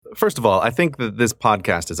first of all, I think that this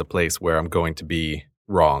podcast is a place where I'm going to be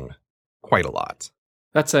wrong quite a lot.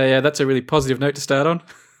 That's a really positive note to start on.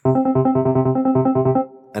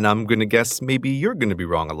 And I'm going to guess maybe you're going to be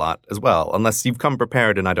wrong a lot as well, unless you've come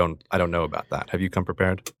prepared and I don't know about that. Have you come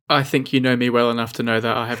prepared? I think you know me well enough to know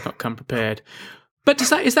that I have not come prepared. But is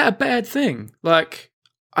that a bad thing? Like,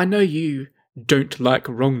 I know you don't like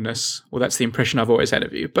wrongness. Well, that's the impression I've always had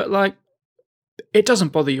of you. But, like, it doesn't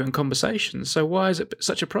bother you in conversations. So why is it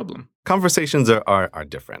such a problem? Conversations are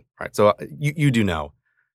different, right? So you do know.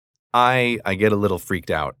 I get a little freaked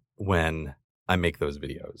out when I make those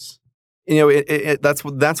videos.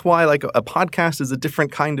 That's why like a podcast is a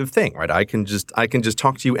different kind of thing, right? I can just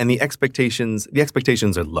talk to you, and the expectations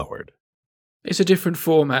are lowered. It's a different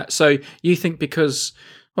format. So you think because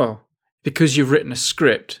you've written a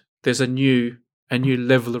script, there's a new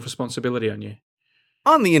level of responsibility on you.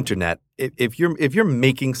 On the internet, if you're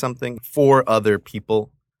making something for other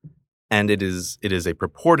people, and it is a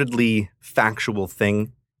purportedly factual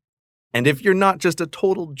thing, and if you're not just a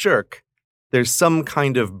total jerk, there's some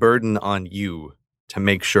kind of burden on you to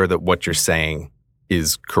make sure that what you're saying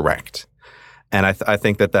is correct. And I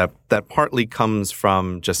think that partly comes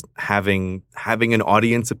from just having an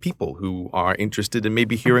audience of people who are interested in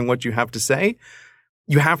maybe hearing what you have to say.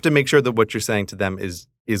 You have to make sure that what you're saying to them is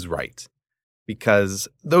right, because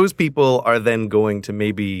those people are then going to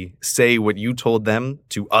maybe say what you told them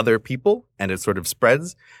to other people, and it sort of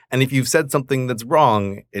spreads. And if you've said something that's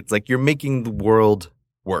wrong, it's like you're making the world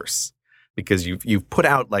worse, because you've put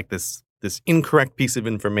out like this incorrect piece of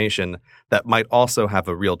information that might also have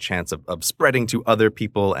a real chance of spreading to other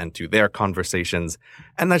people and to their conversations.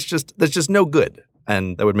 And that's just no good.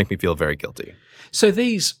 And that would make me feel very guilty. So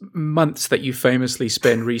these months that you famously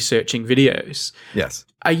spend researching videos, yes,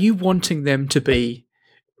 are you wanting them to be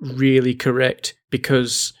really correct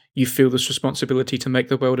because you feel this responsibility to make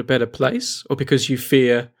the world a better place, or because you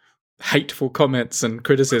fear hateful comments and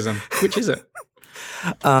criticism? Which is it?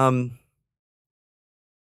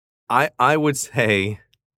 I would say,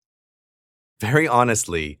 very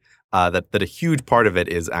honestly, that a huge part of it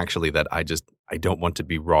is actually that I don't want to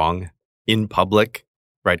be wrong in public,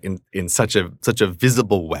 right? In such a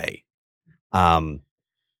visible way.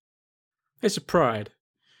 It's a pride.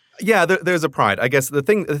 Yeah, there's a pride. I guess the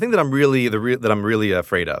thing that I'm really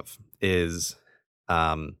afraid of is,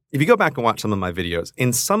 if you go back and watch some of my videos,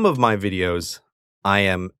 in some of my videos, I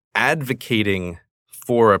am advocating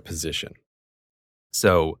for a position.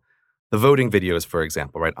 So the voting videos, for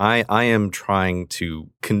example, right? I am trying to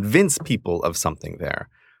convince people of something there.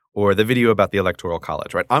 Or the video about the Electoral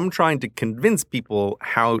College, right? I'm trying to convince people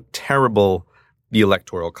how terrible the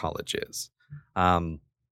Electoral College is.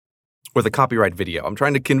 Or the copyright video. I'm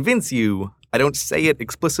trying to convince you, I don't say it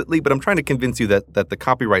explicitly, but I'm trying to convince you that the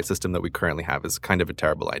copyright system that we currently have is kind of a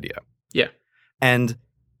terrible idea. Yeah. And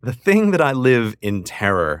the thing that I live in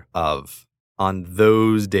terror of on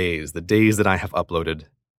those days, the days that I have uploaded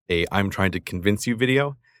a I'm trying to convince you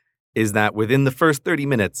video, is that within the first 30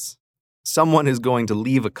 minutes, someone is going to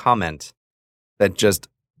leave a comment that just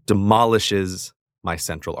demolishes my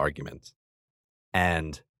central argument.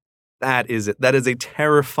 And that is a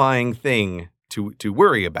terrifying thing to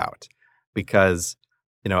worry about, because,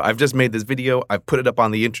 I've just made this video, I've put it up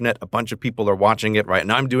on the internet, a bunch of people are watching it, right?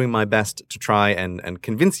 And I'm doing my best to try and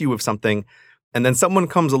convince you of something. And then someone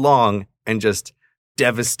comes along and just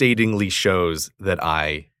devastatingly shows that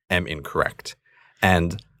I am incorrect.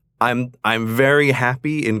 And I'm very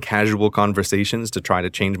happy in casual conversations to try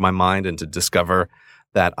to change my mind and to discover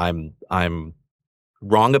that I'm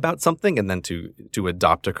wrong about something, and then to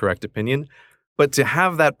adopt a correct opinion. But to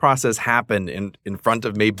have that process happen in front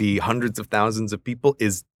of maybe hundreds of thousands of people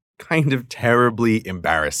is kind of terribly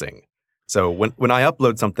embarrassing. So when I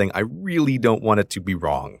upload something, I really don't want it to be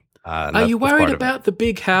wrong. Are you worried about the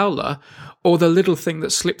big howler or the little thing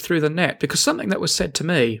that slipped through the net? Because something that was said to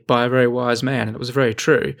me by a very wise man, and it was very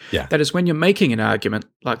true, that is, when you're making an argument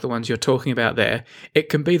like the ones you're talking about there, it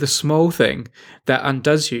can be the small thing that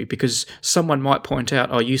undoes you, because someone might point out,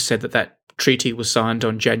 oh, you said that treaty was signed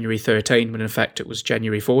on January 13 when in fact it was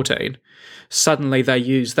January 14. Suddenly they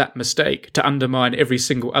use that mistake to undermine every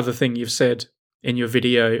single other thing you've said in your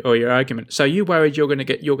video or your argument. So are you worried you're going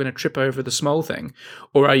to trip over the small thing,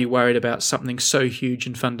 or are you worried about something so huge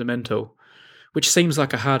and fundamental, which seems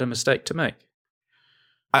like a harder mistake to make?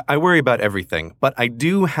 I worry about everything, but I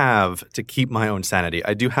do have, to keep my own sanity,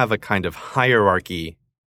 I do have a kind of hierarchy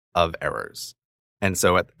of errors. And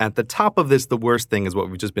so at the top of this, the worst thing is what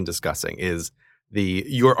we've just been discussing, is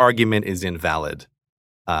your argument is invalid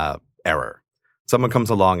error. Someone comes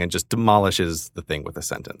along and just demolishes the thing with a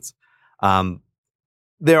sentence.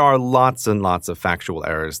 there are lots and lots of factual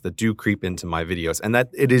errors that do creep into my videos, and that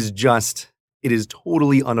it is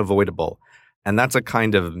totally unavoidable. And that's a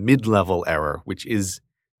kind of mid-level error, which is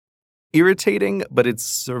irritating, but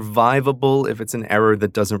it's survivable if it's an error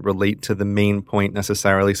that doesn't relate to the main point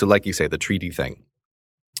necessarily. So like you say, the treaty thing.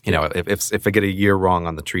 If I get a year wrong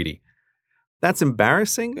on the treaty, that's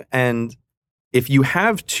embarrassing. And if you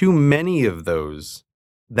have too many of those,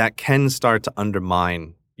 that can start to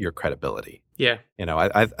undermine your credibility. Yeah.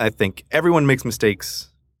 I think everyone makes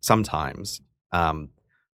mistakes sometimes.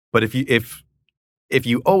 But if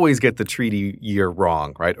you always get the treaty year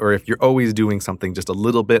wrong, right? Or if you're always doing something just a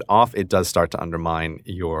little bit off, it does start to undermine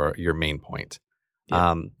your main point.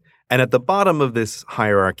 Yeah. And at the bottom of this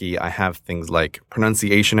hierarchy, I have things like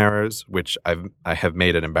pronunciation errors, which I have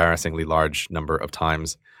made an embarrassingly large number of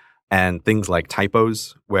times, and things like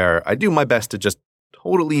typos, where I do my best to just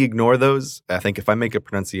totally ignore those. I think if I make a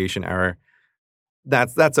pronunciation error,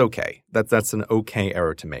 that's okay. That's an okay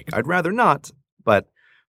error to make. I'd rather not, but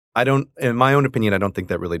in my own opinion, I don't think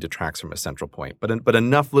that really detracts from a central point. But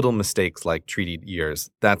enough little mistakes like treaty years,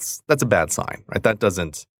 that's a bad sign, right? That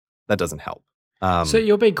doesn't help. So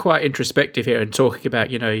you're being quite introspective here and talking about,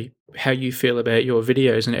 how you feel about your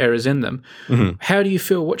videos and errors in them. Mm-hmm. How do you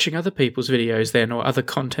feel watching other people's videos then, or other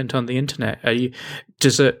content on the internet?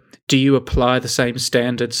 Do you apply the same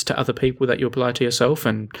standards to other people that you apply to yourself,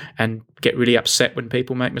 and get really upset when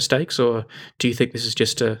people make mistakes, or do you think this is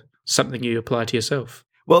just something you apply to yourself?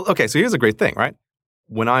 Well, okay, so here's a great thing, right?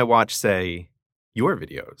 When I watch, say, your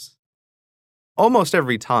videos, almost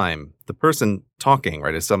every time the person talking,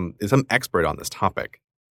 right, is some expert on this topic.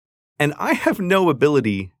 And I have no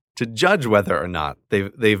ability to judge whether or not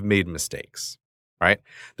they've made mistakes, right?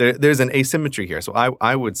 There's an asymmetry here. So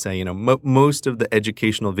I would say, most of the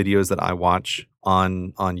educational videos that I watch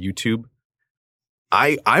on YouTube,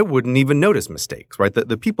 I wouldn't even notice mistakes, right?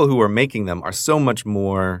 The people who are making them are so much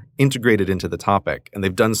more integrated into the topic, and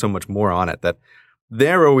they've done so much more on it that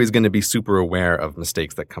they're always going to be super aware of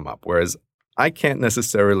mistakes that come up, whereas I can't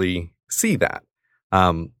necessarily see that.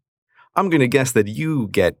 I'm going to guess that you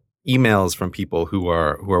get emails from people who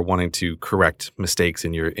are wanting to correct mistakes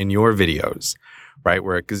in your videos, right?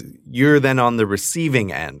 Because you're then on the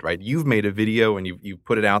receiving end, right? You've made a video and you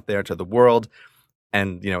put it out there to the world,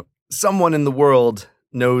 and someone in the world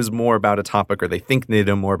knows more about a topic, or they think they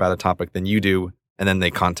know more about a topic than you do, and then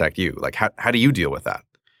they contact you. Like, how do you deal with that?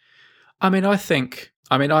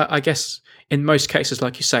 I guess in most cases,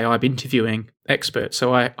 like you say, I'm interviewing experts,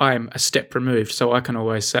 so I'm a step removed, so I can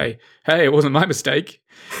always say, hey, it wasn't my mistake.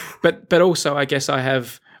 But also, I guess I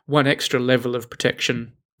have one extra level of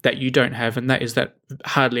protection that you don't have, and that is that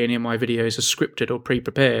hardly any of my videos are scripted or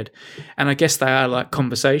pre-prepared. And I guess they are like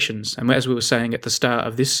conversations. And as we were saying at the start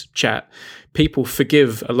of this chat, people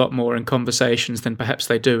forgive a lot more in conversations than perhaps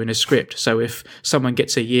they do in a script. So if someone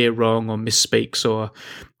gets a year wrong or misspeaks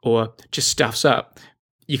or just stuffs up,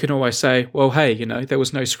 you can always say, well, hey, there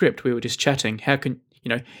was no script. We were just chatting. How can,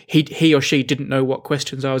 he or she didn't know what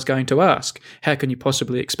questions I was going to ask. How can you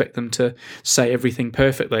possibly expect them to say everything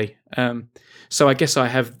perfectly? So I guess I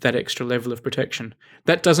have that extra level of protection.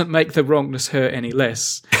 That doesn't make the wrongness hurt any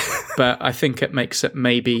less, but I think it makes it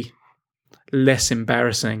maybe less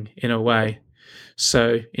embarrassing in a way.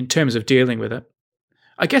 So in terms of dealing with it,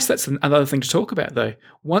 I guess that's another thing to talk about, though.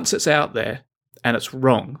 Once it's out there and it's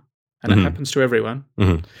wrong, and it happens to everyone,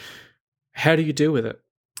 how do you deal with it?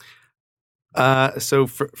 So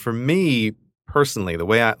for me personally, the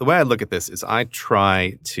way I look at this is I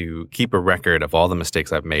try to keep a record of all the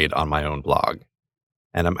mistakes I've made on my own blog.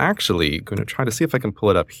 And I'm actually going to try to see if I can pull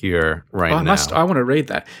it up here now. I want to read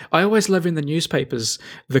that. I always love in the newspapers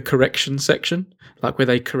the correction section, like where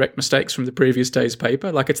they correct mistakes from the previous day's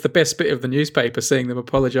paper. Like, it's the best bit of the newspaper, seeing them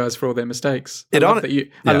apologize for all their mistakes. I love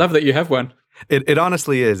that you have one. It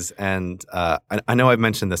honestly is, and I know I've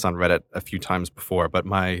mentioned this on Reddit a few times before, but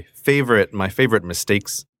my favorite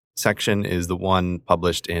mistakes section is the one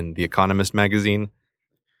published in The Economist magazine.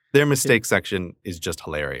 Their mistakes section is just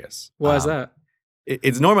hilarious. Why is that?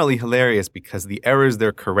 It's normally hilarious because the errors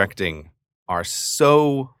they're correcting are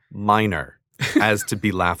so minor as to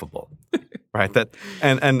be laughable, right?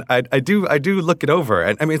 And I do look it over,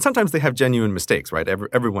 and I mean sometimes they have genuine mistakes, right?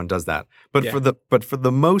 Everyone does that, but for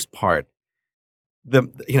the most part,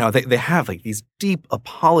 they have like these deep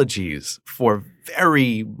apologies for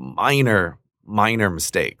very minor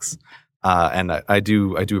mistakes, and I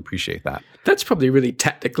do appreciate that. That's probably really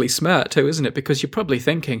tactically smart too, isn't it? Because you're probably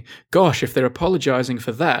thinking, gosh, if they're apologizing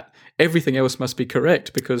for that, everything else must be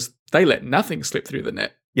correct because they let nothing slip through the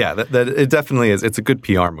net. Yeah, that it definitely is. It's a good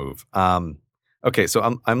PR move. Okay,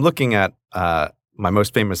 so I'm looking at my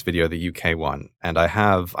most famous video, the UK one, and I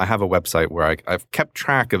have a website where I've kept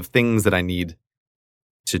track of things that I need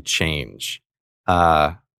to change.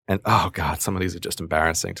 And oh god, some of these are just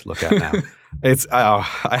embarrassing to look at now.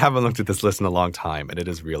 I haven't looked at this list in a long time, and it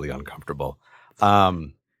is really uncomfortable. Okay,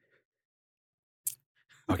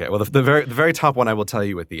 well, the very top one I will tell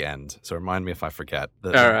you at the end. So remind me if I forget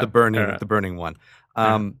the burning one.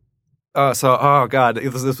 Oh god,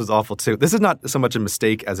 this was awful too. This is not so much a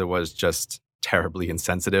mistake as it was just terribly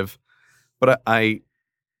insensitive. But I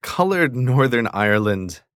colored Northern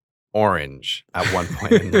Ireland orange at one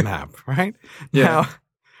point in the map, right? Yeah. Now,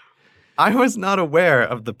 I was not aware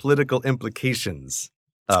of the political implications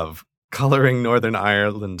of coloring Northern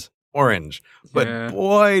Ireland orange, but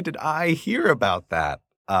boy, did I hear about that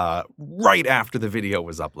right after the video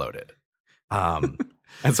was uploaded.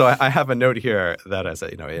 And so I have a note here that I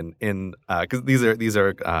said, in because these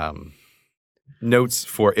are notes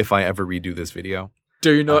for if I ever redo this video.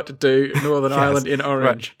 Do not do Northern Ireland in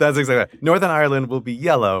orange. Right. That's exactly right. Northern Ireland will be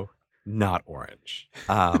yellow, not orange.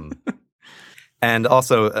 And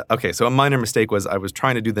also, so a minor mistake was I was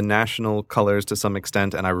trying to do the national colors to some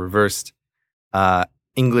extent, and I reversed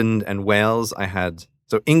England and Wales.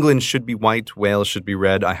 So England should be white, Wales should be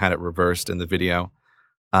red. I had it reversed in the video.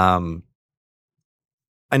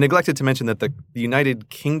 I neglected to mention that the United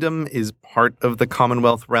Kingdom is part of the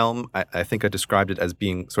Commonwealth realm. I think I described it as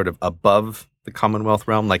being sort of above the Commonwealth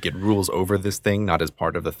realm, like it rules over this thing, not as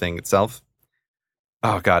part of the thing itself.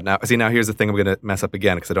 Oh, God. Now here's the thing I'm going to mess up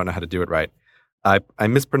again because I don't know how to do it right. I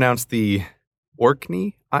mispronounced the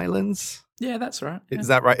Orkney Islands. Yeah, that's right. Yeah. Is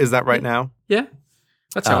that right? Is that right now? Yeah.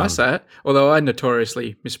 That's how I say it. Although I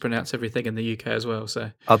notoriously mispronounce everything in the UK as well.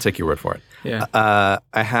 So I'll take your word for it. Yeah.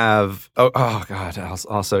 I have. Oh God.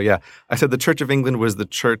 Also, yeah. I said the Church of England was the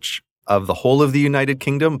church of the whole of the United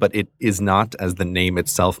Kingdom, but it is not, as the name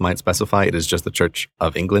itself might specify. It is just the Church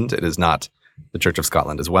of England. It is not the Church of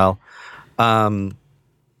Scotland as well.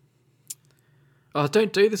 Oh,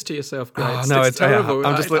 don't do this to yourself, Greg. It's terrible.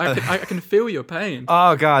 Yeah, I can feel your pain.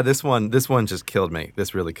 Oh God, this one just killed me.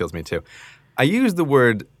 This really kills me too. I used the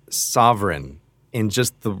word sovereign in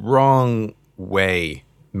just the wrong way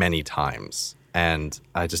many times, and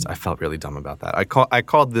I felt really dumb about that. I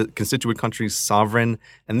called the constituent countries sovereign,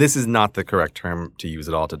 and this is not the correct term to use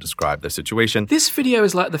at all to describe the situation. This video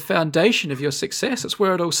is like the foundation of your success. It's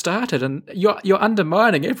where it all started, and you're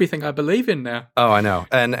undermining everything I believe in now. Oh, I know.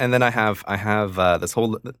 And then I have this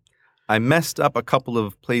whole. I messed up a couple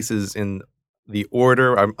of places in the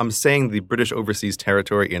order. I'm saying the British Overseas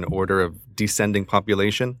Territory in order of descending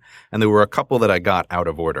population, and there were a couple that I got out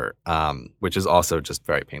of order, which is also just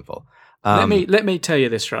very painful. Let me tell you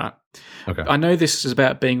this, right? Okay. I know this is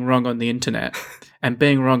about being wrong on the internet, and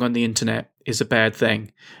being wrong on the internet is a bad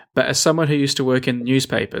thing. But as someone who used to work in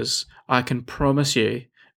newspapers, I can promise you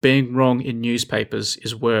being wrong in newspapers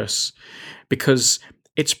is worse because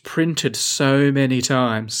it's printed so many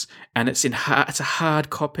times and it's a hard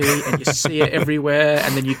copy and you see it everywhere,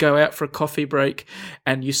 and then you go out for a coffee break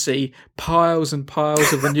and you see piles and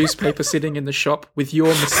piles of the newspaper sitting in the shop with your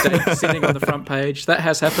mistake sitting on the front page. That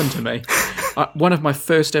has happened to me. One of my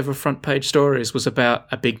first ever front page stories was about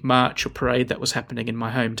a big march or parade that was happening in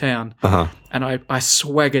my hometown. Uh-huh. And I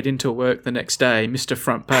swaggered into work the next day, Mr.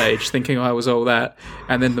 Front Page, thinking I was all that.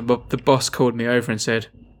 And then the boss called me over and said,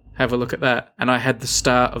 have a look at that. And I had the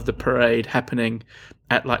start of the parade happening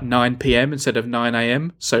at like 9 p.m. instead of 9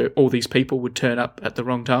 a.m. So all these people would turn up at the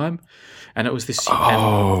wrong time. And it was this.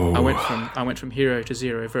 Oh. I went from hero to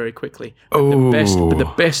zero very quickly. Oh.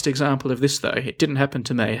 The best example of this, though, it didn't happen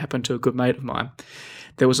to me. It happened to a good mate of mine.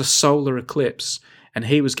 There was a solar eclipse, and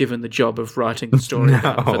he was given the job of writing the story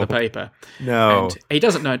for the paper. No. And he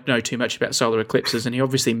doesn't know too much about solar eclipses, and he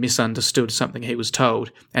obviously misunderstood something he was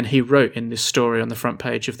told. And he wrote in this story on the front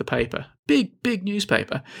page of the paper, big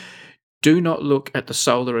newspaper, do not look at the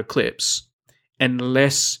solar eclipse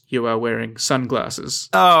unless you are wearing sunglasses.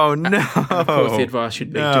 Oh, no. And of course, the advice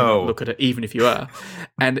should be do not look at it, even if you are.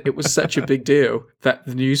 And it was such a big deal that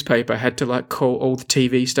the newspaper had to like call all the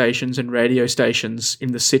TV stations and radio stations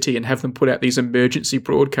in the city and have them put out these emergency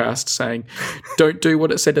broadcasts saying, don't do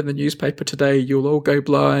what it said in the newspaper today. You'll all go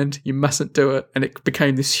blind. You mustn't do it. And it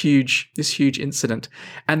became this huge incident.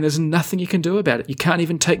 And there's nothing you can do about it. You can't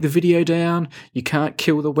even take the video down. You can't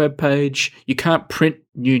kill the web page. You can't print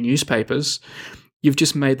new newspapers. You've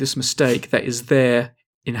just made this mistake that is there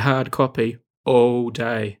in hard copy all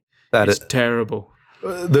day. It's terrible.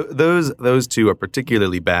 Those two are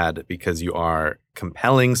particularly bad because you are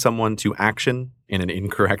compelling someone to action in an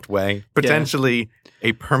incorrect way, potentially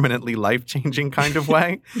a permanently life-changing kind of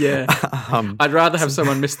way. Yeah. I'd rather have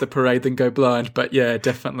someone miss the parade than go blind, but yeah,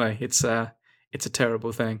 definitely. it's a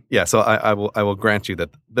terrible thing. Yeah, so I will grant you that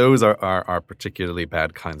those are particularly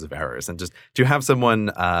bad kinds of errors, and just to have someone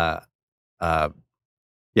to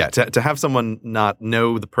have someone not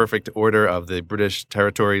know the perfect order of the British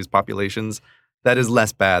territories populations, that is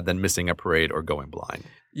less bad than missing a parade or going blind.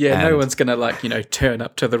 Yeah, no one's going to turn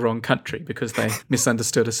up to the wrong country because they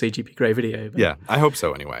misunderstood a CGP Grey video. But. Yeah, I hope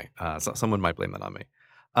so anyway. So someone might blame that on me.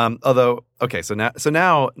 Although, okay, so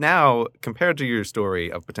now compared to your story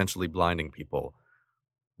of potentially blinding people,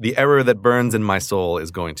 the error that burns in my soul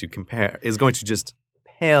is going to just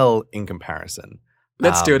pale in comparison.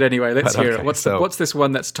 Let's do it anyway. Let's hear it. What's this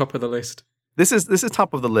one that's top of the list? This is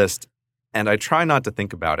top of the list, and I try not to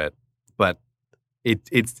think about it, but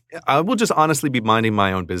I will just honestly be minding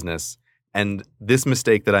my own business, and this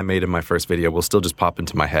mistake that I made in my first video will still just pop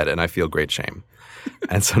into my head, and I feel great shame.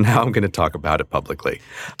 And so now I'm going to talk about it publicly.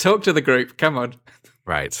 Talk to the group. Come on.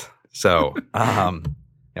 Right. So,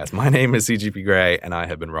 yes, my name is CGP Grey, and I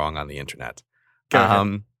have been wrong on the internet. Go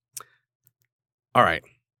ahead. All right.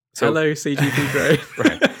 So, hello, CGP Grey.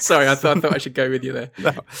 Right. Sorry, I thought I should go with you there.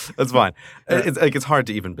 No, that's fine. It's hard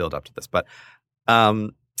to even build up to this, but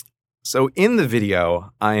so in the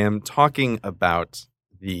video, I am talking about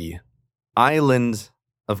the island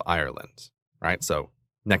of Ireland, right? So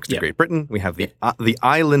next to Great Britain, we have the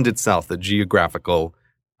island itself, the geographical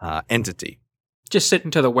entity. Just sitting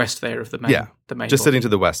to the west there of the main. The main. Just sitting to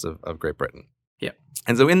the west of Great Britain. Yeah.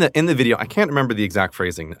 And so in the video, I can't remember the exact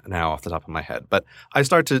phrasing now off the top of my head, but I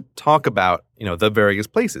start to talk about the various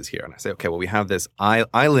places here, and I say, okay, well, we have this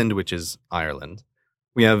island, which is Ireland.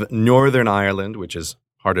 We have Northern Ireland, which is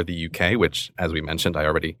part of the UK, which, as we mentioned, I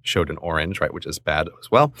already showed in orange, right, which is bad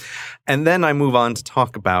as well. And then I move on to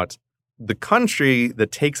talk about the country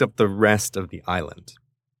that takes up the rest of the island,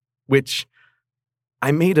 which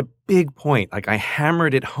I made a big point. Like, I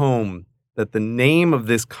hammered it home that the name of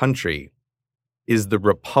this country is the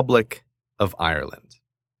Republic of Ireland.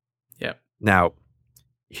 Yeah. Now,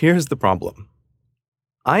 here's the problem.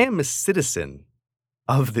 I am a citizen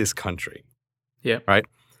of this country. Yeah. Right?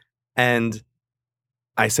 And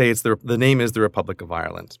I say the name is the Republic of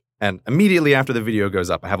Ireland. And immediately after the video goes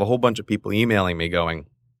up, I have a whole bunch of people emailing me going,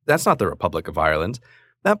 that's not the Republic of Ireland.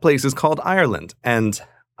 That place is called Ireland. And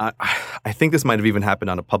I think this might have even happened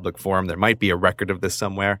on a public forum. There might be a record of this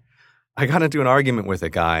somewhere. I got into an argument with a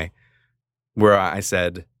guy where I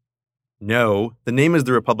said, no, the name is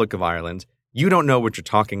the Republic of Ireland. You don't know what you're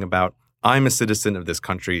talking about. I'm a citizen of this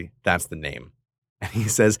country. That's the name. And he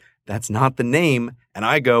says, that's not the name. And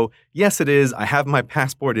I go, yes, it is. I have my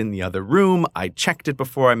passport in the other room. I checked it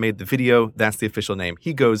before I made the video. That's the official name.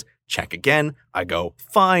 He goes, check again. I go,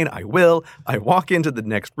 fine, I will. I walk into the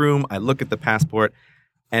next room. I look at the passport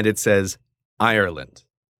and it says Ireland.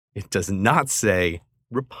 It does not say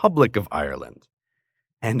Republic of Ireland.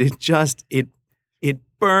 And it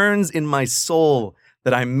burns in my soul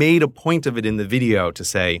that I made a point of it in the video to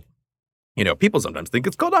say, people sometimes think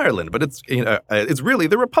it's called Ireland, but it's really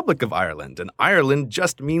the Republic of Ireland, and Ireland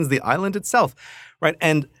just means the island itself, right?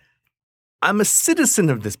 And I'm a citizen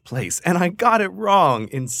of this place, and I got it wrong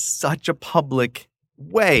in such a public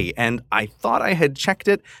way, and I thought I had checked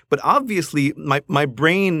it, but obviously my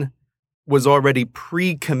brain was already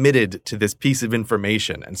pre-committed to this piece of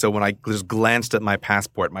information. And so when I just glanced at my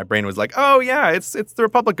passport, my brain was like, oh yeah, it's the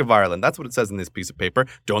Republic of Ireland. That's what it says in this piece of paper.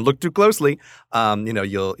 Don't look too closely.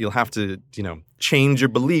 You'll have to, change your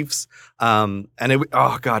beliefs. And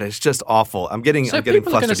oh God, it's just awful. I'm getting flustered even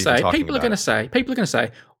talking about it. People are going to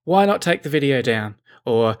say, why not take the video down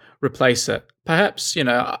or replace it? Perhaps,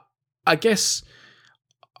 I guess,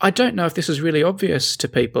 I don't know if this is really obvious to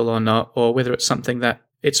people or not, or whether it's something that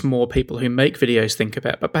it's more people who make videos think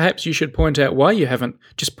about, but perhaps you should point out why you haven't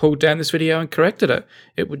just pulled down this video and corrected it.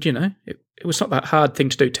 It would, it was not that hard thing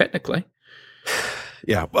to do technically.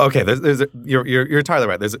 Yeah. Okay. You're entirely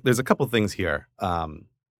right. There's a couple things here.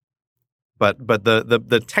 But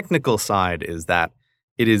the technical side is that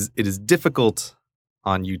it is difficult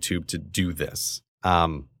on YouTube to do this.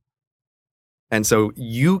 And so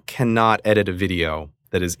you cannot edit a video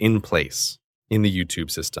that is in place in the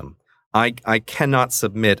YouTube system. I cannot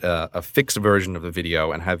submit a fixed version of the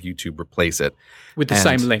video and have YouTube replace it with the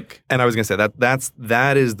same link. And I was going to say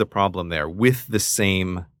that is the problem there, with the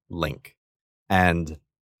same link. And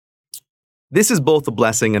this is both a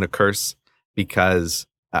blessing and a curse, because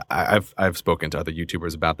I've spoken to other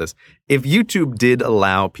YouTubers about this. If YouTube did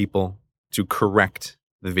allow people to correct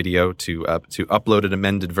the video to upload an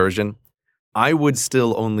amended version, I would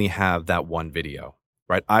still only have that one video,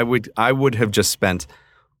 right? I would have just spent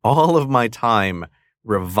all of my time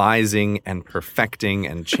revising and perfecting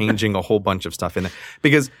and changing a whole bunch of stuff in it.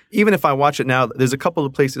 Because even if I watch it now, there's a couple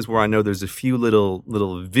of places where I know there's a few little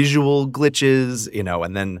visual glitches,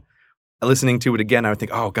 and then listening to it again, I would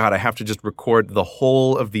think, oh God, I have to just record the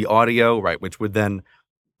whole of the audio, right? Which would then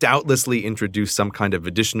doubtlessly introduce some kind of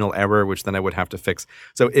additional error, which then I would have to fix.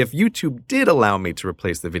 So if YouTube did allow me to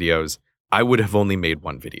replace the videos, I would have only made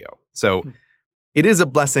one video. So it is a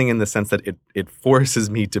blessing in the sense that it forces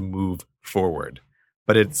me to move forward.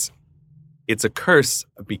 But it's a curse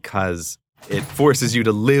because it forces you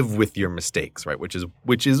to live with your mistakes, right? Which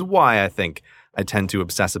is why I think I tend to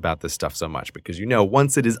obsess about this stuff so much, because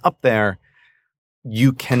once it is up there,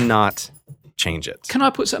 you cannot change it. Can I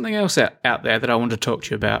put something else out there that I want to talk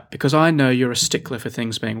to you about? Because I know you're a stickler for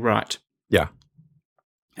things being right. Yeah.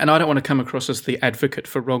 And I don't want to come across as the advocate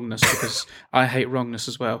for wrongness, because I hate wrongness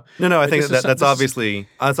as well. No, I think that's obviously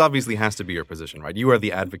has to be your position, right? You are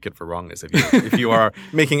the advocate for wrongness if you are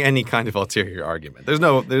making any kind of ulterior argument. There's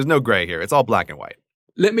no gray here. It's all black and white.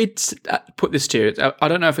 Let me put this to you. I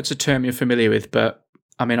don't know if it's a term you're familiar with, but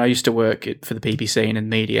I mean, I used to work for the BBC and in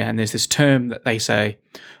media, and there's this term that they say,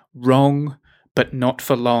 wrong but not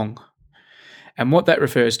for long. And what that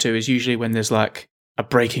refers to is usually when there's like a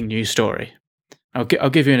breaking news story. I'll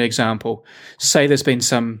give you an example. Say there's been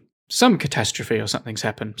some catastrophe or something's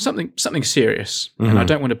happened, something serious. And I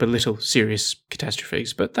don't want to belittle serious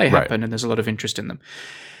catastrophes, but they happen and there's a lot of interest in them.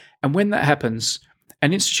 And when that happens,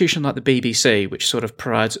 an institution like the BBC, which sort of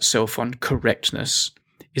prides itself on correctness,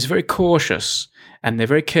 is very cautious, and they're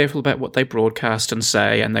very careful about what they broadcast and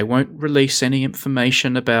say, and they won't release any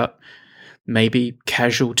information about maybe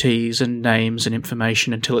casualties and names and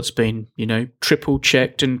information until it's been, triple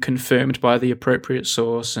checked and confirmed by the appropriate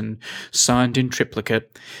source and signed in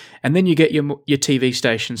triplicate. And then you get your TV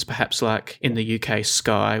stations, perhaps like in the UK,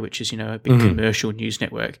 Sky, which is, a big commercial news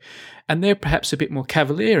network, and they're perhaps a bit more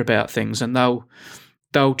cavalier about things, and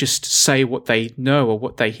they'll just say what they know or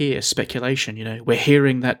what they hear, speculation. We're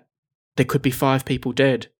hearing that there could be 5 people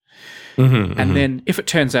dead. And then if it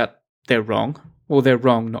turns out they're wrong, well, they're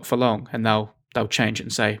wrong, not for long, and they'll change it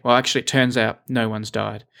and say, well, actually, it turns out no one's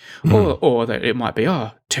died. Or that it might be,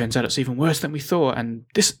 turns out it's even worse than we thought, and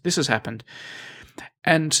this has happened.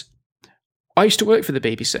 And I used to work for the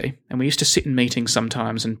BBC, and we used to sit in meetings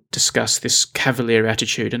sometimes and discuss this cavalier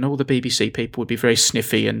attitude, and all the BBC people would be very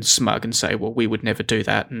sniffy and smug and say, well, we would never do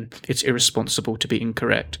that, and it's irresponsible to be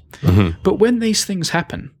incorrect. But when these things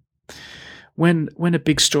happen, when a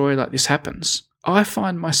big story like this happens, I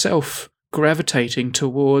find myself gravitating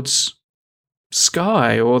towards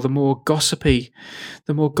Sky or the more gossipy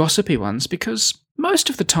ones, because most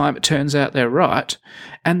of the time it turns out they're right,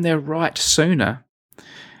 and they're right sooner.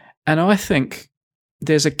 And I think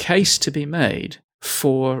there's a case to be made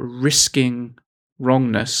for risking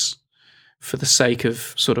wrongness for the sake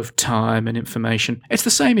of sort of time and information. It's the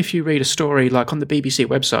same if you read a story, like on the BBC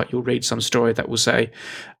website, you'll read some story that will say,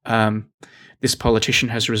 this politician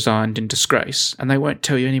has resigned in disgrace, and they won't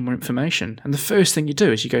tell you any more information. And the first thing you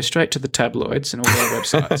do is you go straight to the tabloids and all their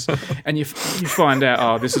websites, and you find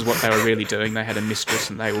out, this is what they were really doing. They had a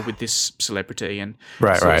mistress, and they were with this celebrity, and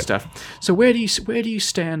sort of stuff. So where do you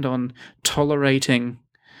stand on tolerating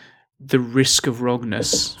the risk of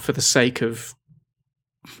wrongness for the sake of,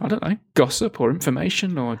 I don't know, gossip or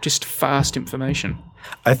information or just fast information?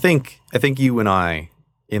 I think you and I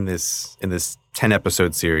in this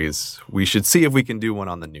 10-episode series, we should see if we can do one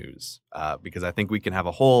on the news, because I think we can have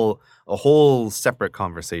a whole separate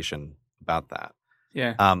conversation about that.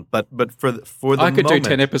 Yeah. But for the I could do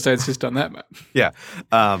 10 episodes just on that, man. Yeah.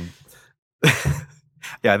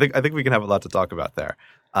 Yeah. I think we can have a lot to talk about there.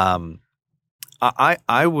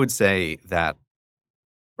 I would say that,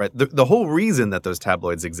 right, the whole reason that those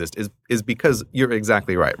tabloids exist is because you're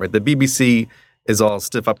exactly right. The BBC is all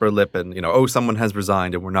stiff upper lip and, someone has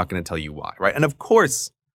resigned and we're not going to tell you why, right? And of course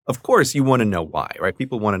you want to know why, right?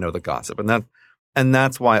 People want to know the gossip, and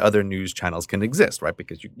that's why other news channels can exist, right?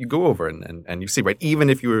 Because you go over and you see, right? Even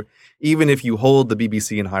if you hold the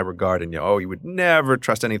BBC in high regard and you would never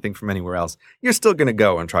trust anything from anywhere else, you're still going to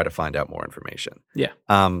go and try to find out more information. Yeah.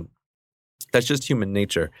 That's just human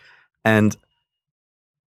nature. And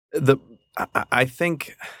I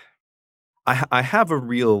think I have a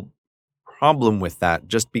real problem with that,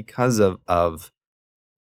 just because of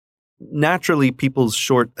naturally people's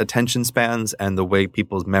short attention spans and the way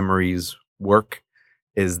people's memories work,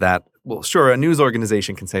 is that, well, sure, a news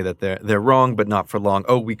organization can say that they're wrong, but not for long.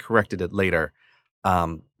 Oh, we corrected it later.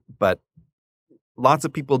 But lots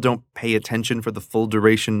of people don't pay attention for the full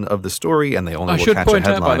duration of the story, and they only will catch a headline. I should point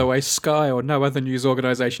out, by the way, Sky or no other news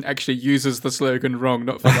organisation actually uses the slogan "wrong,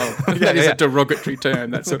 not for long." That is a derogatory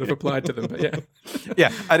term that's sort of applied to them. But yeah,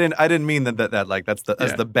 yeah, I didn't mean that like that's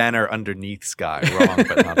the banner underneath Sky, wrong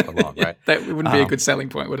but not for long, right? That wouldn't be a good selling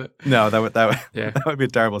point, would it? No, that would be a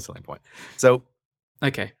terrible selling point. So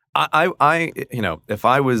okay. I if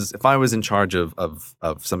I was in charge of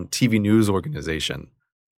some TV news organization,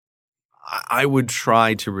 I would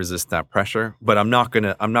try to resist that pressure, but I'm not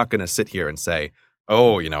gonna sit here and say,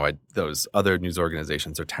 oh, those other news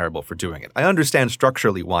organizations are terrible for doing it. I understand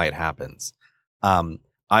structurally why it happens.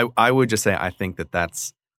 I would just say I think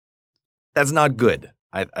that's not good.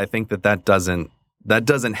 I think that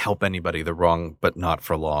doesn't help anybody. The wrong but not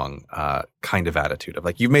for long kind of attitude of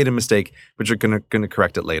like, you've made a mistake, but you're gonna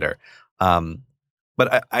correct it later.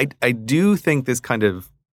 But I do think this kind of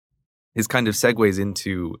segues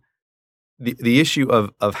into the issue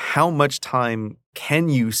of how much time can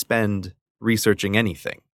you spend researching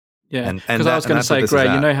anything. Yeah, because I was going to say,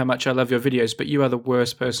 Gray, you know how much I love your videos, but you are the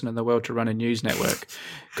worst person in the world to run a news network.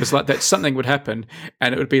 Because like that, something would happen,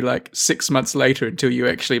 and it would be like 6 months later until you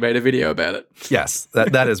actually made a video about it. Yes,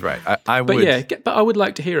 that is right. I would. But yeah, but I would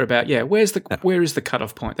like to hear about where is the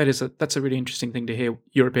cutoff point? That's a really interesting thing to hear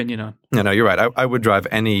your opinion on. No, you're right. I would drive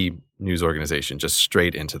any news organization just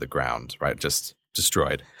straight into the ground, right? Just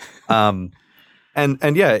destroyed. And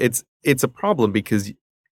yeah, it's a problem because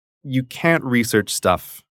you can't research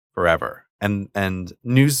stuff forever. And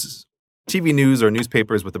TV news or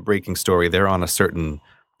newspapers with a breaking story, they're on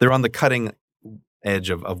the cutting edge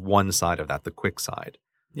of one side of that, the quick side.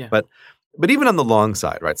 Yeah. But even on the long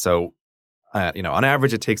side, right? So, on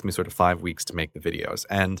average, it takes me sort of 5 weeks to make the videos,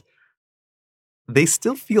 and they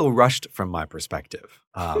still feel rushed from my perspective.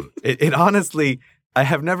 It honestly, I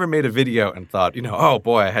have never made a video and thought, oh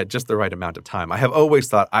boy, I had just the right amount of time. I have always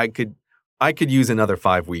thought I could use another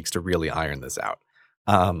 5 weeks to really iron this out.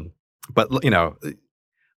 But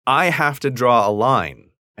I have to draw a line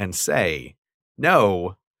and say,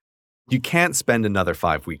 no, you can't spend another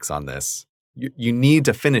 5 weeks on this. You need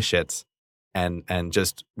to finish it and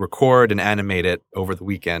just record and animate it over the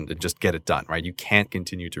weekend and just get it done, right? You can't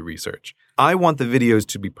continue to research. I want the videos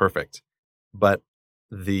to be perfect, but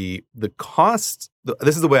the cost,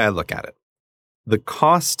 this is the way I look at it. The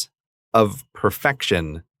cost of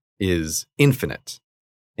perfection is infinite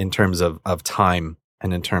in terms of time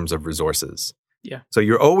and in terms of resources. Yeah. So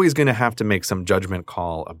you're always going to have to make some judgment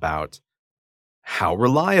call about how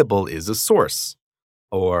reliable is a source,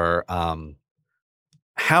 or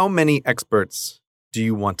how many experts do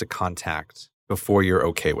you want to contact before you're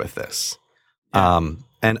okay with this? Yeah.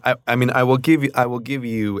 And I will give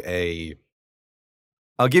you an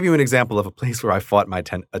example of a place where I fought my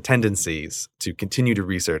tendencies to continue to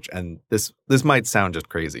research. And this might sound just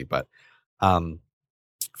crazy, but for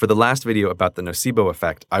the last video about the nocebo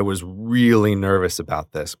effect, I was really nervous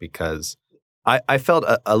about this because I felt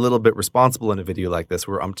a little bit responsible in a video like this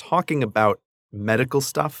where I'm talking about medical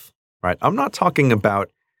stuff, right? I'm not talking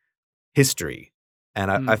about history.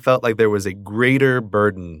 And I felt like there was a greater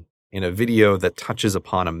burden in a video that touches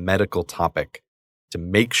upon a medical topic to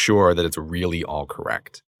make sure that it's really all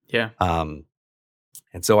correct. Yeah. And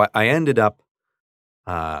so I ended up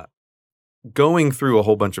going through a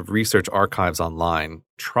whole bunch of research archives online,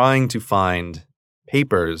 trying to find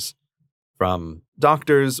papers from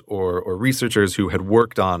doctors or researchers who had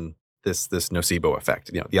worked on this nocebo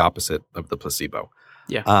effect, the opposite of the placebo.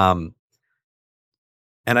 Yeah.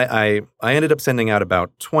 And I ended up sending out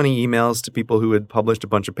about 20 emails to people who had published a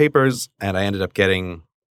bunch of papers, and I ended up getting,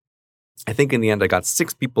 I think in the end I got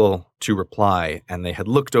 6 people to reply, and they had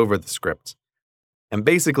looked over the script. And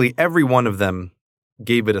basically every one of them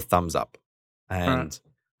gave it a thumbs up. And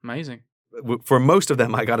amazing. For most of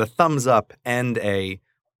them, I got a thumbs up and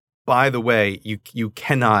by the way, you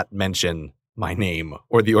cannot mention my name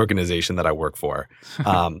or the organization that I work for.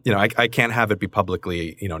 I can't have it be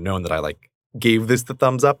publicly, known that I gave this the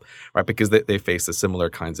thumbs up, right? Because they face the similar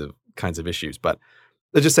kinds of issues. But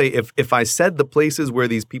let's just say if I said the places where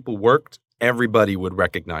these people worked, everybody would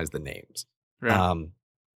recognize the names. Right.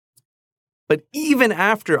 But even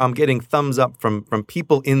after I'm getting thumbs up from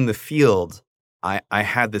people in the field, I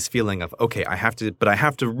had this feeling of, okay, I have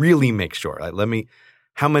to really make sure. Let me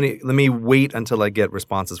wait until I get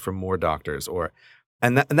responses from more doctors,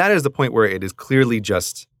 and that is the point where it is clearly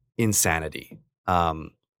just insanity.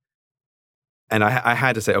 And I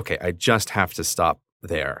had to say, okay, I just have to stop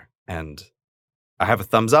there. And I have a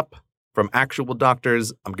thumbs up from actual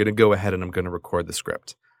doctors. I'm going to go ahead and I'm going to record the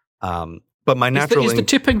script. But my natural is the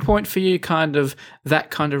tipping point for you kind of that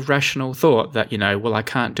kind of rational thought that, well, I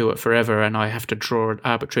can't do it forever and I have to draw an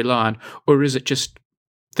arbitrary line, or is it just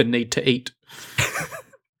the need to eat?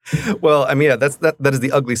 Well, I mean, yeah, that is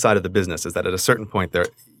the ugly side of the business, is that at a certain point there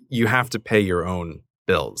you have to pay your own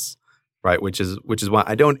bills, right? Which is why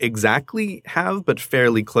I don't exactly have, but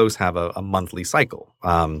fairly close have a monthly cycle.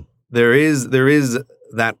 There is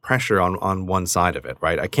that pressure on one side of it,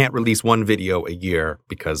 right? I can't release one video a year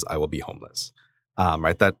because I will be homeless,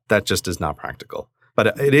 right? That just is not practical.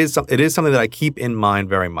 But it is something that I keep in mind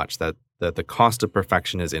very much, that the cost of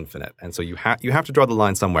perfection is infinite, and so you have to draw the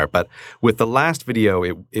line somewhere. But with the last video,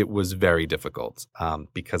 it was very difficult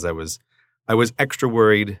because I was extra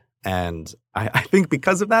worried, and I think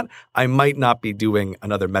because of that, I might not be doing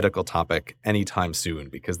another medical topic anytime soon,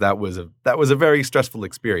 because that was a very stressful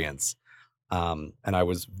experience. And I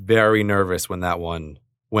was very nervous when that one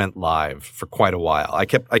went live for quite a while. I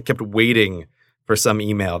kept waiting for some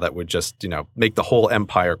email that would just, make the whole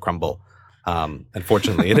empire crumble.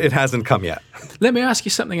 Unfortunately, it hasn't come yet. Let me ask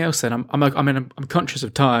you something else then. I'm conscious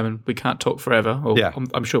of time and we can't talk forever. Or yeah.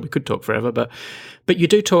 I'm sure we could talk forever, but you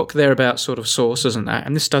do talk there about sort of sources and that,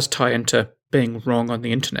 and this does tie into being wrong on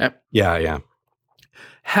the internet. Yeah.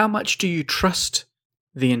 How much do you trust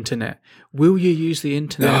the internet? Will you use the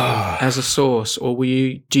internet as a source, or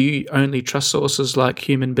do you only trust sources like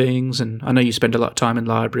human beings? And I know you spend a lot of time in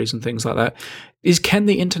libraries and things like that. Can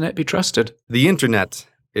the internet be trusted? The internet,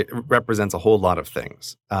 it represents a whole lot of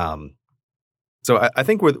things. So I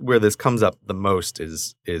think where this comes up the most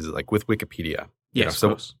is like with Wikipedia. Yes,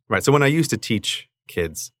 of course. Right. So when I used to teach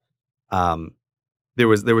kids, there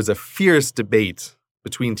was a fierce debate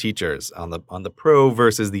between teachers on the pro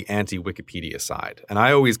versus the anti-Wikipedia side. And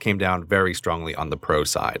I always came down very strongly on the pro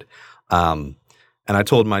side. And I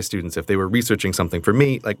told my students, if they were researching something for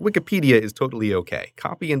me, like, Wikipedia is totally okay.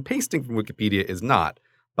 Copy and pasting from Wikipedia is not.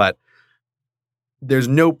 But there's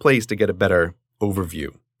no place to get a better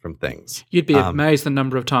overview from things. You'd be amazed the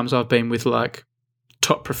number of times I've been with like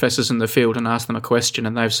top professors in the field and asked them a question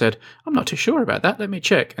and they've said, I'm not too sure about that, let me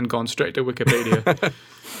check, and gone straight to Wikipedia.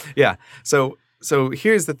 Yeah. So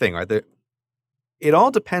here's the thing, right? It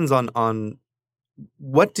all depends on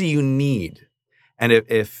what do you need. And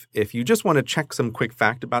if you just want to check some quick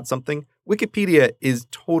fact about something, Wikipedia is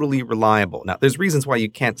totally reliable. Now, there's reasons why you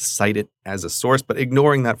can't cite it as a source, but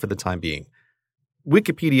ignoring that for the time being,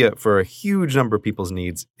 Wikipedia, for a huge number of people's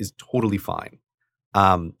needs, is totally fine.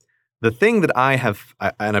 The thing that I have,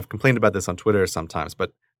 and I've complained about this on Twitter sometimes,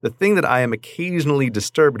 but the thing that I am occasionally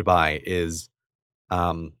disturbed by is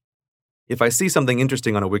if I see something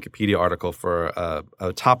interesting on a Wikipedia article for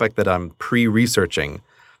a topic that I'm pre-researching,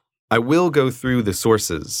 I will go through the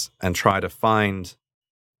sources and try to find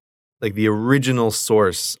like the original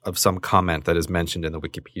source of some comment that is mentioned in the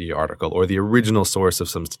Wikipedia article, or the original source of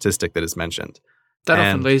some statistic that is mentioned. That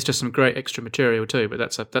often leads to some great extra material too, but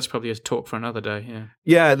that's probably a talk for another day. Yeah.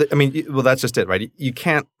 Yeah. I mean, well, that's just it, right? You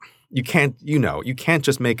can't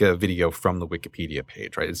just make a video from the Wikipedia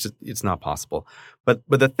page, right? It's not possible. But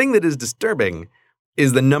the thing that is disturbing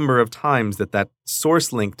is the number of times that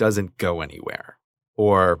source link doesn't go anywhere.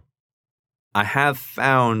 Or I have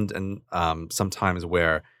found, and sometimes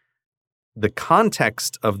where the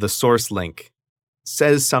context of the source link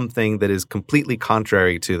says something that is completely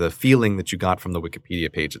contrary to the feeling that you got from the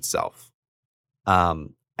Wikipedia page itself.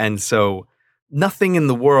 And so nothing in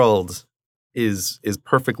the world is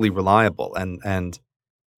perfectly reliable, and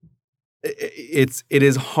it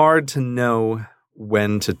is hard to know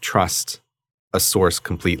when to trust a source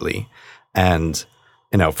completely. And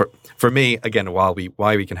for me, again, why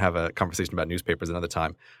we can have a conversation about newspapers another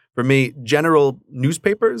time. For me, general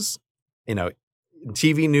newspapers,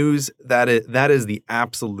 TV news, that is the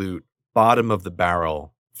absolute bottom of the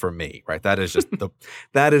barrel for me, right? That is just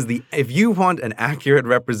if you want an accurate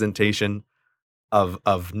representation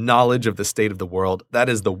of knowledge of the state of the world, that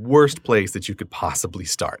is the worst place that you could possibly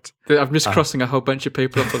start. I'm just crossing a whole bunch of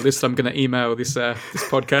people off the list I'm going to email this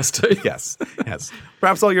podcast to. Yes.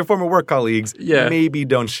 Perhaps all your former work colleagues, maybe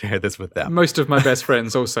don't share this with them. Most of my best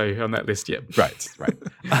friends also on that list, yeah. Right.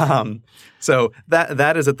 So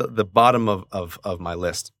that is at the bottom of my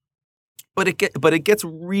list. But it gets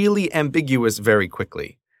really ambiguous very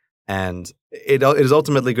quickly. And it is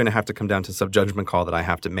ultimately going to have to come down to some judgment call that I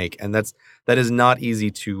have to make. And that is not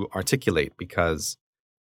easy to articulate, because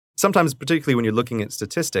sometimes, particularly when you're looking at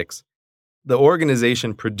statistics, the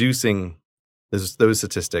organization producing those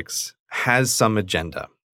statistics has some agenda,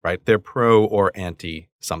 right? They're pro or anti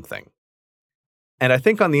something. And I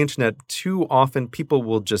think on the internet, too often people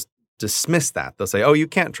will just dismiss that. They'll say, oh, you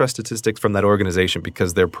can't trust statistics from that organization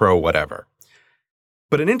because they're pro whatever.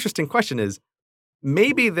 But an interesting question is,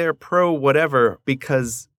 maybe they're pro whatever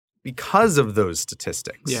because of those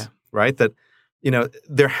statistics. Yeah. Right? That,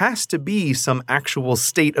 there has to be some actual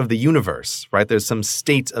state of the universe, right? There's some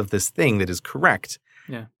state of this thing that is correct.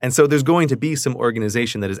 Yeah. And so there's going to be some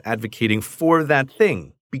organization that is advocating for that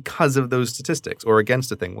thing because of those statistics or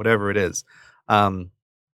against a thing, whatever it is. And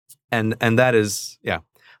that is,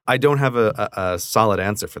 I don't have a solid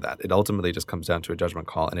answer for that. It ultimately just comes down to a judgment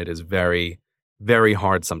call, and it is very, very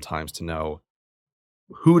hard sometimes to know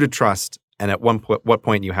who to trust and at what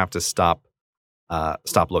point you have to stop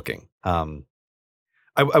looking.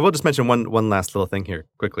 I will just mention one last little thing here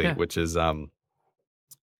quickly, which is, I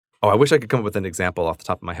wish I could come up with an example off the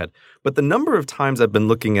top of my head. But the number of times I've been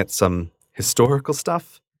looking at some historical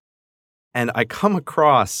stuff and I come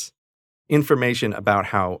across information about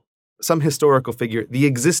how some historical figure, the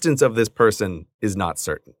existence of this person is not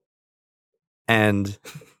certain. And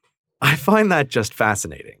I find that just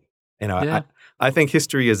fascinating. I think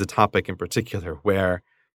history is a topic in particular where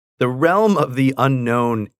the realm of the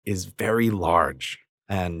unknown is very large.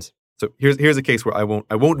 And so here's a case where I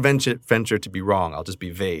won't venture to be wrong. I'll just be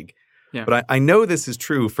vague. Yeah. But I know this is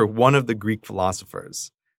true for one of the Greek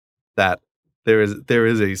philosophers, that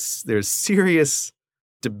there's serious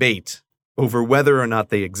debate over whether or not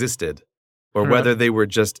they existed, or whether they were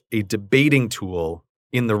just a debating tool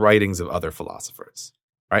in the writings of other philosophers,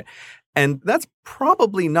 right? And that's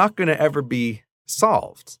probably not going to ever be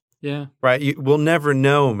solved. Yeah. Right? We'll never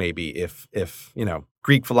know maybe if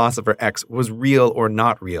Greek philosopher X was real or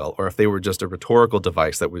not real, or if they were just a rhetorical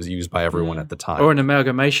device that was used by everyone at the time. Or an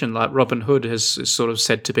amalgamation, like Robin Hood is sort of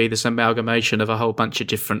said to be this amalgamation of a whole bunch of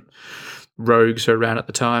different rogues who are around at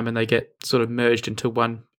the time, and they get sort of merged into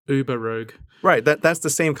one uber rogue. Right. That's the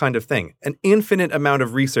same kind of thing. An infinite amount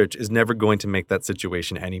of research is never going to make that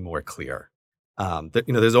situation any more clear.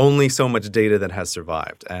 There's only so much data that has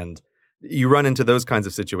survived, and you run into those kinds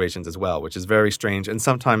of situations as well, which is very strange and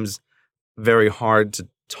sometimes very hard to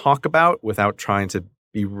talk about without trying to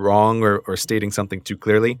be wrong or stating something too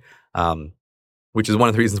clearly, which is one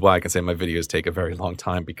of the reasons why I can say my videos take a very long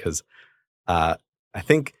time, because I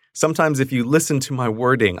think sometimes if you listen to my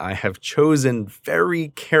wording, I have chosen very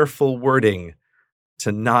careful wording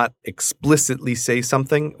to not explicitly say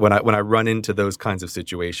something when I run into those kinds of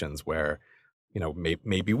situations where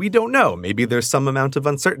maybe we don't know. Maybe there's some amount of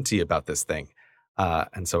uncertainty about this thing.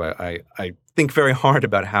 And so I think very hard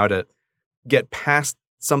about how to get past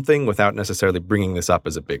something without necessarily bringing this up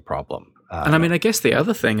as a big problem. And I guess the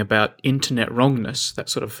other thing about internet wrongness that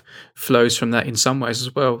sort of flows from that in some ways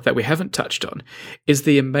as well, that we haven't touched on, is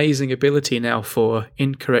the amazing ability now for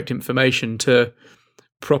incorrect information to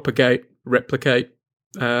propagate, replicate,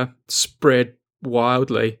 spread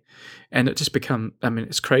wildly. And it just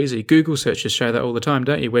it's crazy. Google searches show that all the time,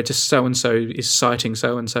 don't you? Where just so-and-so is citing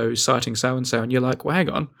so-and-so, citing so-and-so, and you're like, well, hang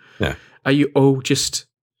on. Yeah. Are you all just...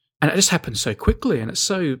 And it just happens so quickly, and it's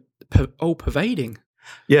so all-pervading.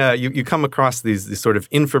 Yeah, you come across these sort of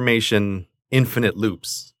information infinite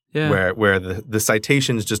loops where the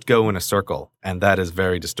citations just go in a circle, and that is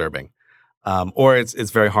very disturbing. Or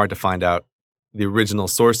it's very hard to find out the original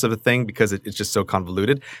source of a thing because it's just so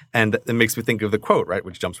convoluted. And it makes me think of the quote, right,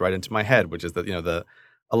 which jumps right into my head, which is that,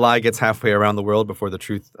 a lie gets halfway around the world before the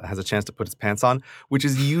truth has a chance to put its pants on, which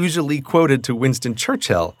is usually quoted to Winston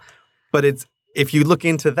Churchill. But if you look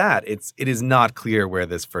into that, it is not clear where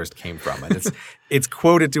this first came from. And it's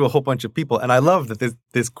quoted to a whole bunch of people. And I love that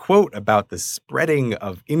this quote about the spreading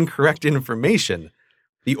of incorrect information,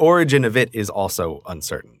 the origin of it is also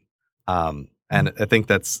uncertain. And I think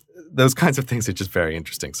those kinds of things are just very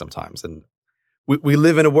interesting sometimes. And we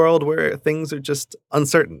live in a world where things are just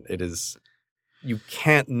uncertain. You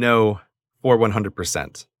can't know for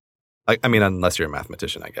 100%. Unless you're a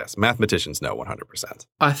mathematician, I guess. Mathematicians know 100%.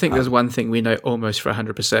 I think there's one thing we know almost for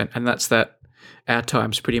 100%, and that's that our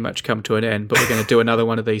time's pretty much come to an end, but we're going to do another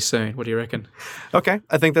one of these soon. What do you reckon? Okay.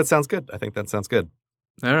 I think that sounds good.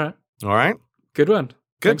 All right. All right. Good one.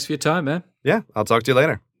 Good. Thanks for your time, man. Yeah. I'll talk to you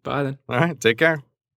later. Bye then. All right. Take care.